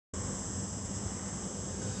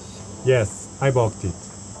Yes, I bought it.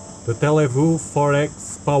 The Televue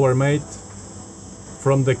 4X Powermate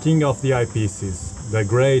from the king of the eyepieces, the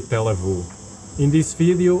great Televue. In this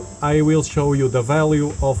video I will show you the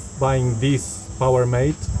value of buying this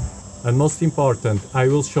Powermate, and most important, I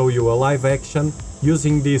will show you a live action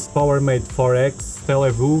using this Powermate 4X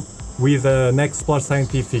Televue with an Explore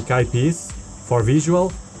Scientific eyepiece for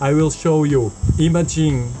visual. I will show you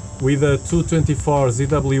imaging with a 224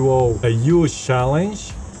 ZWO, a huge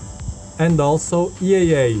challenge, and also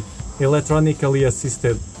EAA, Electronically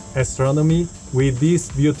Assisted Astronomy, with this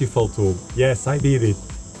beautiful tool. Yes, I did it.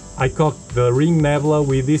 I cocked the Ring Nebula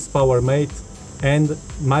with this Powermate and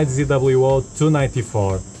my ZWO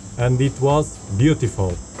 294, and it was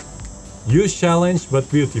beautiful. Huge challenge, but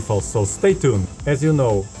beautiful, so stay tuned. As you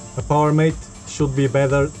know, a Powermate should be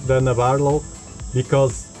better than a Barlow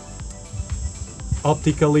because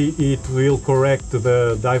optically it will correct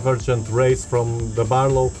the divergent rays from the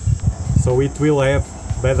Barlow, so it will have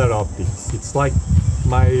better optics. It's like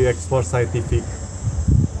my Explore Scientific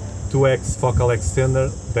 2X focal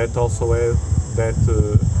extender that also has that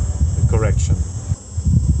correction.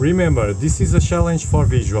 Remember, this is a challenge for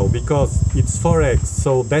visual because it's 4X,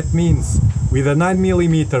 so that means with a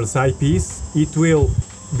 9mm eyepiece it will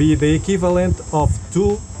be the equivalent of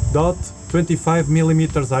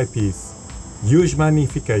 2.25mm eyepiece. Huge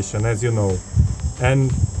magnification, as you know.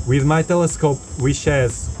 And with my telescope, which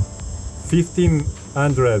has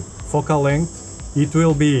 1500 focal length, it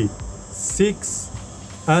will be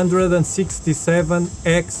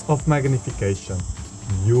 667x of magnification.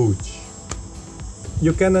 Huge.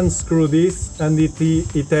 You can unscrew this and it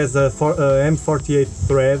has a M48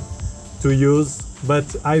 thread to use,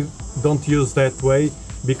 but I don't use that way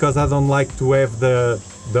because I don't like to have the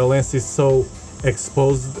lenses so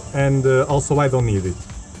exposed, and also I don't need it.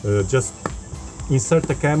 Just insert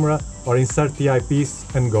the camera or insert the eyepiece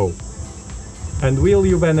and go. And will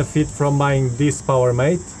you benefit from buying this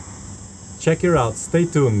Powermate? Check it out, stay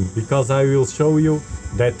tuned, because I will show you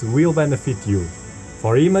that will benefit you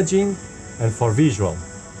for imaging and for visual.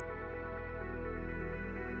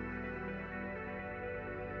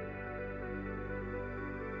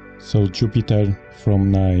 So Jupiter from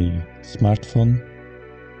my smartphone,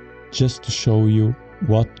 just to show you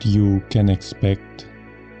what you can expect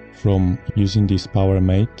from using this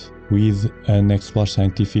Powermate with an Explore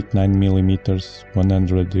Scientific 9mm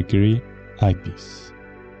 100° eyepiece.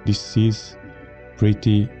 This is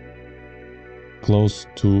pretty close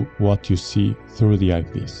to what you see through the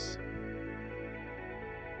eyepiece.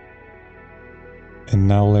 And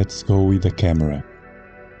now let's go with the camera.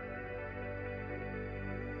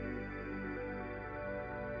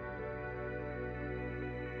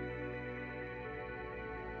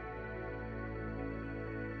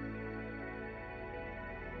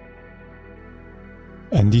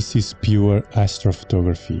 And this is pure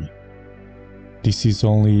astrophotography. This is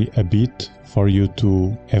only a bit for you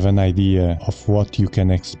to have an idea of what you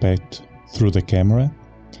can expect through the camera,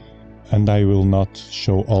 and I will not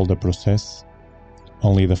show all the process,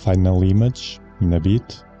 only the final image in a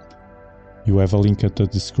bit. You have a link at the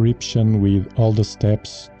description with all the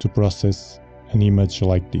steps to process an image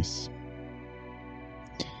like this.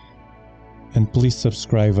 And please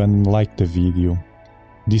subscribe and like the video.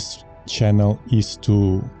 This channel is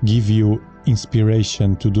to give you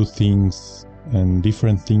inspiration to do things and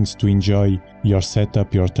different things to enjoy your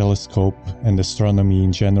setup, your telescope, and astronomy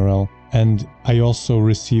in general. And I also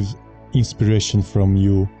receive inspiration from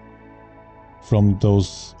you, from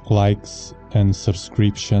those likes and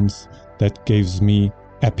subscriptions that gives me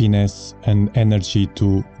happiness and energy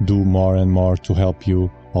to do more and more to help you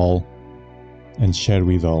all and share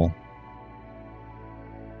with all.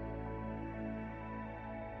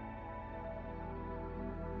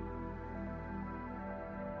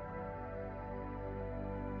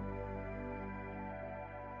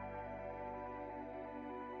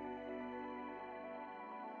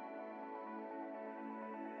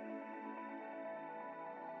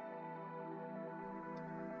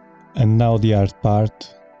 And now the art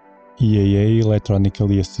part, EAA,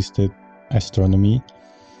 Electronically Assisted Astronomy,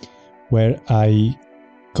 where I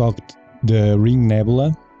cocked the Ring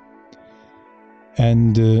Nebula,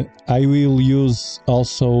 and I will use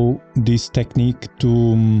also this technique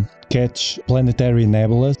to catch planetary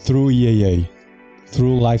nebula through EAA,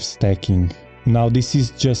 through live stacking. Now this is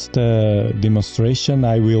just a demonstration.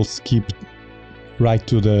 I will skip right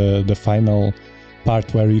to the final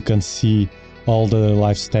part where you can see all the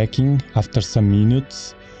live stacking after some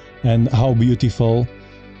minutes and how beautiful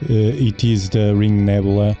it is, the Ring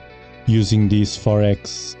Nebula, using this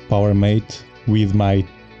 4X Powermate with my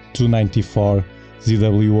 294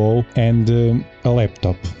 ZWO and a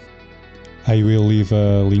laptop. I will leave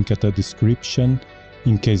a link at the description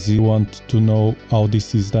in case you want to know how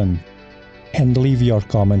this is done. And leave your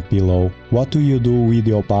comment below. What do you do with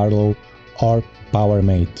your Barlow or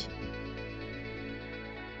Powermate?